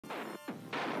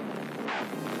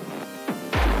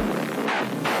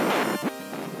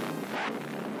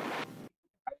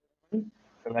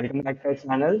Welcome back to our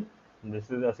channel. This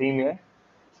is Asim here.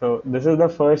 So this is the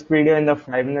first video in the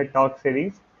 5-minute talk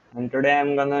series, and today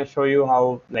I'm gonna show you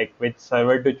how which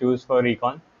server to choose for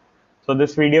Recon. So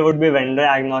this video would be vendor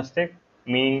agnostic,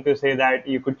 meaning to say that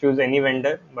you could choose any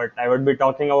vendor, but I would be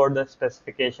talking about the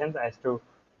specifications as to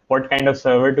what kind of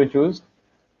server to choose.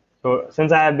 So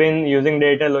since I have been using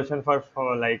DigitalOcean for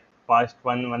past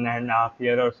one and a half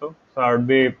year or so I would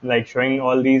be showing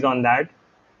all these on that.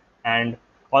 And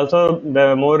also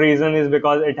the more reason is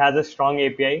because it has a strong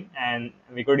API and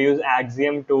we could use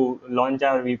Axiom to launch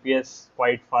our VPS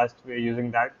quite fast. We're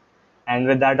using that. And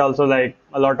with that also a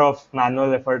lot of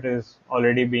manual effort is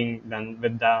already being done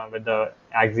with the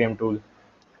Axiom tool.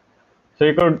 So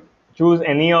you could choose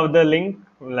any of the link,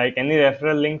 like any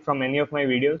referral link from any of my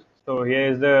videos. So here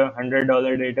is the $100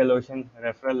 DigitalOcean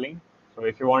referral link. So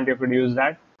if you want, you could use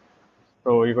that.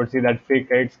 So you could see that free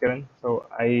credits given. So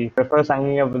I prefer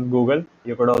signing up with Google.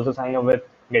 You could also sign up with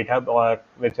GitHub or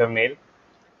with your mail.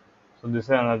 So this is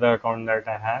another account that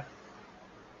I have.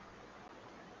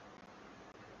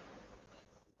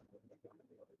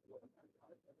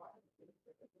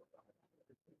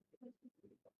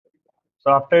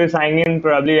 So after you sign in,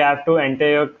 probably you have to enter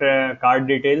your card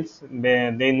details.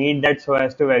 They need that so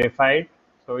as to verify it.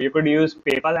 So you could use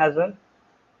PayPal as well.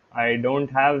 I don't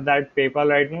have that PayPal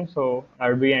right now, so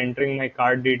I'll be entering my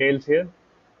card details here.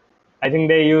 I think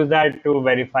they use that to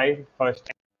verify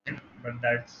first, but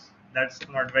that's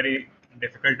not very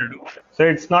difficult to do. So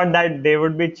it's not that they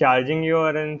would be charging you or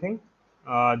anything.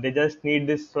 They just need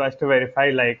this so as to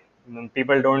verify.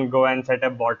 People don't go and set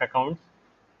up bot accounts.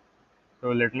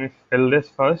 So let me fill this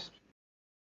first.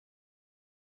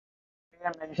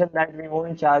 I mentioned that we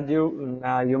won't charge you.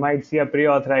 You might see a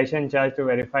pre-authorization charge to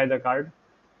verify the card,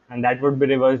 and that would be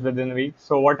reversed within a week.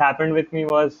 So what happened with me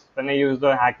was when I used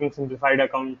the Hacking Simplified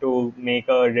account to make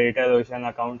a DigitalOcean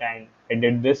account, and I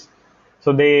did this.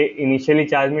 So they initially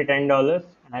charged me $10,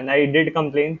 and I did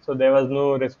complain. So there was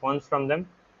no response from them,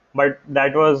 but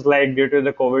that was due to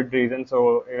the COVID reason.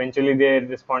 So eventually they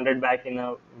responded back in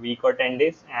a week or 10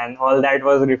 days, and all that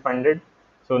was refunded.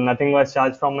 So nothing was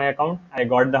charged from my account. I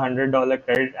got the $100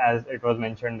 credit as it was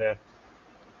mentioned there.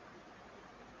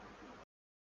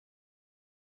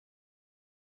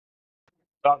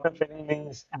 So after filling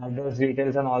these address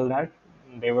details and all that,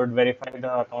 they would verify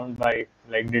the account by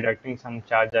deducting some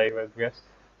charge, I would guess.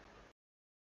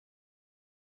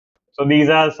 So these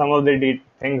are some of the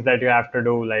things that you have to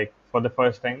do for the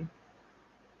first time.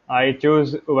 I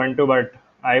choose Ubuntu, but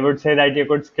I would say that you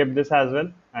could skip this as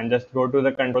well and just go to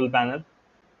the control panel.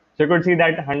 So you could see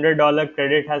that $100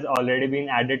 credit has already been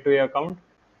added to your account.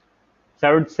 So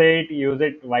I would say use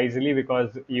it wisely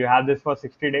because you have this for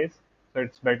 60 days. So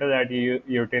it's better that you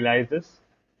utilize this.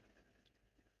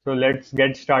 So let's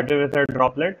get started with a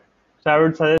droplet. So I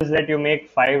would suggest that you make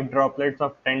 5 droplets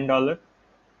of $10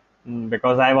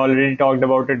 because I've already talked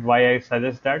about it why I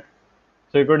suggest that.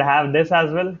 So you could have this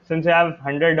as well since you have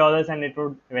 $100 and it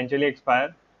would eventually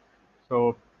expire.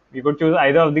 So you could choose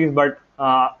either of these, but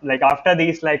after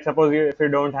these, suppose if you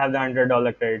don't have the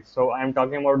 $100 credit. So I'm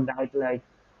talking about that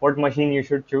what machine you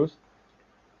should choose.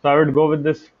 So I would go with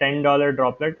this $10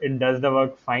 droplet. It does the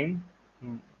work fine.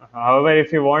 However,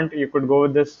 if you want, you could go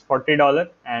with this $40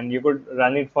 and you could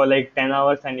run it for 10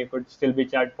 hours and you could still be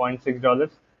charged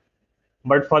 $0.6.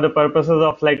 But for the purposes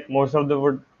of most of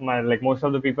the most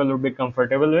of the people would be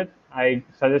comfortable with, I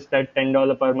suggest that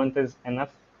 $10 per month is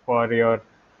enough for your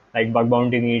bug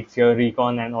bounty needs, your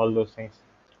recon and all those things.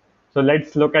 So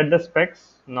let's look at the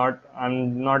specs.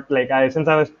 I'm not since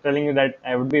I was telling you that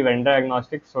I would be vendor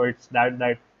agnostic, so it's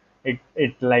that it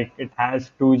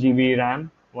has 2 GB RAM,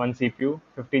 one CPU,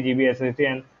 50 GB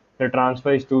SSD, and the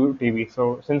transfer is 2 TB.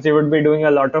 So since you would be doing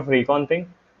a lot of recon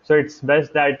thing, so it's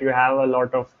best that you have a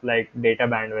lot of data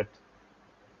bandwidth.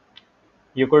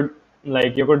 You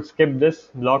could skip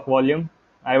this block volume.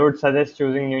 I would suggest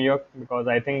choosing New York because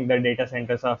I think the data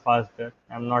centers are faster.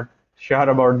 I'm not sure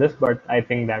about this, but I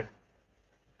think that.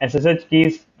 SSH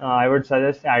keys, I would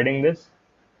suggest adding this.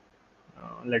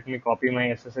 Let me copy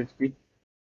my SSH key.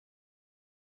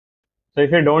 So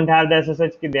if you don't have the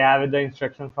SSH key, they have the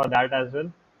instructions for that as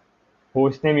well.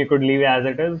 Hostname you could leave as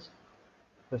it is.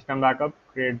 System backup,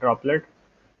 create droplet.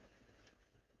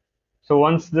 So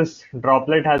once this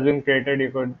droplet has been created, you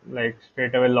could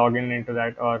straight away log in into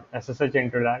that or SSH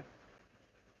into that.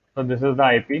 So this is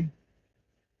the IP.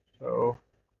 So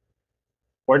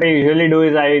what I usually do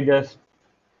is I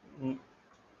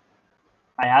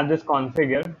have this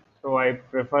configured. So I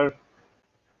prefer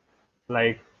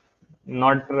like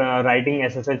not writing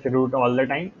SSH root all the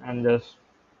time and just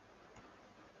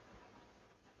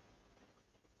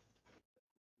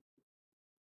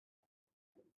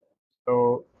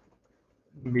So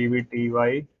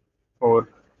BBTY4,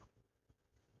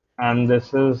 and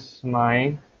this is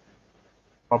my,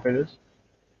 copy this.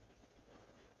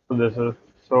 So this is,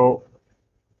 so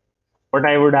what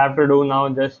I would have to do now,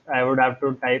 just I would have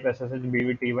to type SSH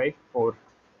BBTY4,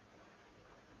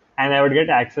 and I would get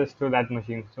access to that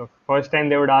machine. So first time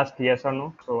they would ask yes or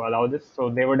no, so allow this. So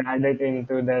they would add it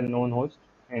into their known host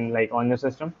in like on your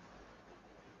system,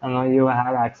 and now you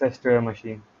have access to your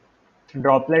machine.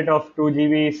 Droplet of 2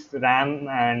 GB RAM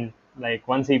and like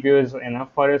one CPU is enough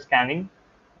for your scanning.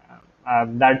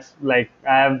 That's like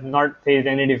I have not faced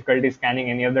any difficulty scanning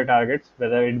any of the targets,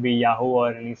 whether it be Yahoo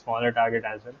or any smaller target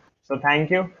as well. So thank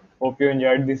you. Hope you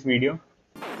enjoyed this video.